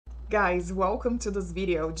Guys, welcome to this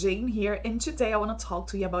video. Jane here, and today I want to talk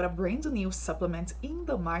to you about a brand new supplement in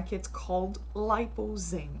the market called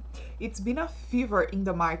Lipozen. It's been a fever in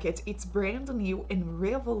the market. It's brand new and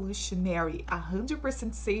revolutionary,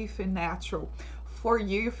 100% safe and natural. For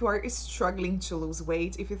you, if you are struggling to lose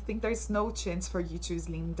weight, if you think there's no chance for you to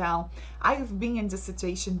slim down, I've been in this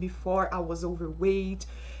situation before. I was overweight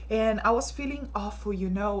and I was feeling awful.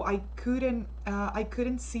 I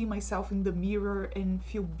couldn't see myself in the mirror and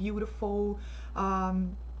feel beautiful.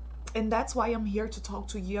 um, and that's why I'm here to talk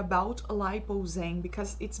to you about Lipozen,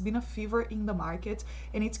 because it's been a fever in the market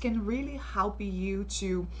and it can really help you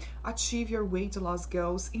to achieve your weight loss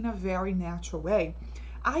goals in a very natural way.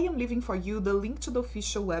 I am leaving for you the link to the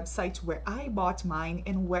official website where I bought mine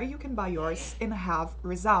and where you can buy yours and have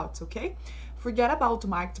results, okay? Forget about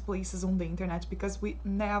marketplaces on the internet because we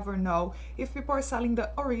never know if people are selling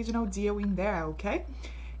the original deal in there, okay?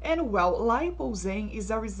 And well, Lipozen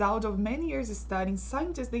is a result of many years studying.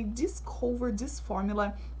 Scientists they discovered this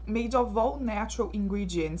formula made of all natural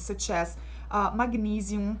ingredients such as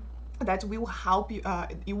magnesium that will help you.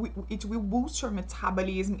 It will boost your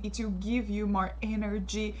metabolism. It will give you more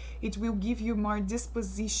energy. It will give you more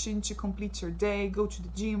disposition to complete your day, go to the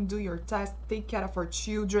gym, do your test, take care of our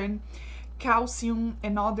children. Calcium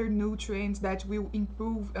and other nutrients that will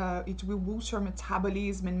improve, it will boost your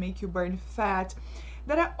metabolism and make you burn fat.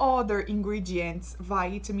 There are other ingredients,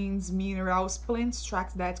 vitamins, minerals, plant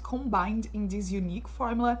extracts that combined in this unique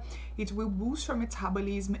formula, it will boost your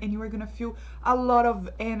metabolism and you are gonna feel a lot of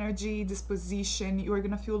energy, disposition, you are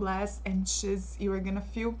gonna feel less anxious, you are gonna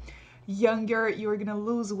feel younger, you are gonna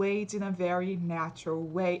lose weight in a very natural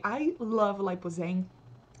way. I love Lipozen.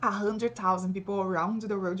 100,000 people around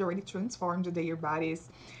the world already transformed their bodies.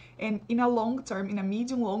 And in a long term, in a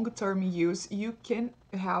medium long term use, you can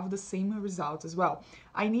have the same result as well.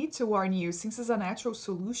 I need to warn you, since it's a natural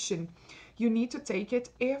solution, you need to take it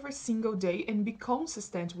every single day and be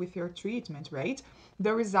consistent with your treatment, right?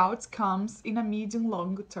 The results comes in a medium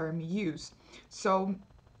long term use. So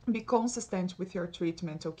be consistent with your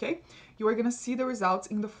treatment, okay? You are gonna see the results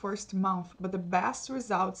in the first month, but the best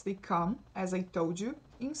results they come, as I told you,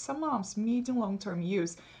 in some months, medium long term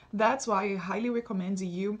use. That's why I highly recommend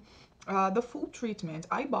you the full treatment.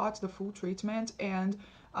 I bought the full treatment, and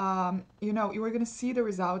you are gonna see the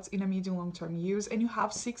results in a medium long term use, and you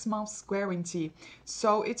have 6 months guarantee.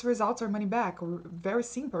 So its results are money back. Very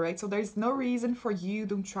simple, right? So there's no reason for you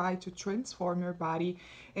to try to transform your body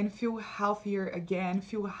and feel healthier again,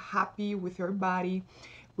 feel happy with your body,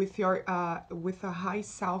 with a high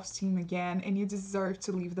self-esteem again, and you deserve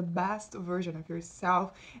to live the best version of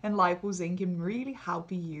yourself. And Lipozen can really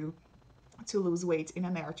help you to lose weight in a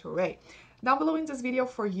natural way. Down below in this video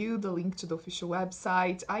for you, the link to the official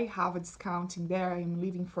website. I have a discount in there. I'm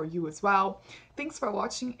leaving for you as well. Thanks for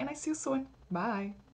watching, and I see you soon. Bye.